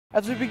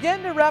As we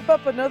begin to wrap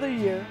up another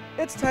year,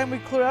 it's time we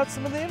clear out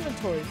some of the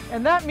inventory,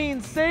 and that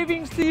means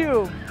savings to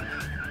you.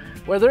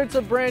 Whether it's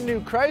a brand new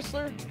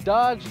Chrysler,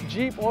 Dodge,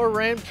 Jeep, or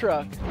Ram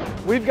truck,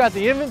 we've got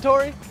the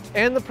inventory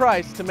and the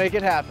price to make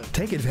it happen.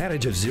 Take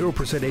advantage of 0%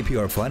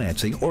 APR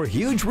financing or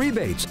huge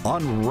rebates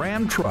on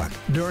Ram truck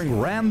during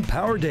Ram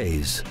Power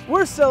Days.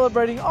 We're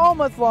celebrating all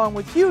month long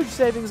with huge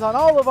savings on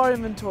all of our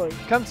inventory.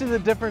 Come see the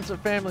difference a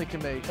family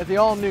can make at the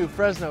all-new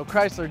Fresno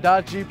Chrysler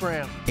Dodge Jeep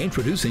Ram.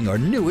 Introducing our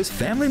newest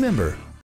family member,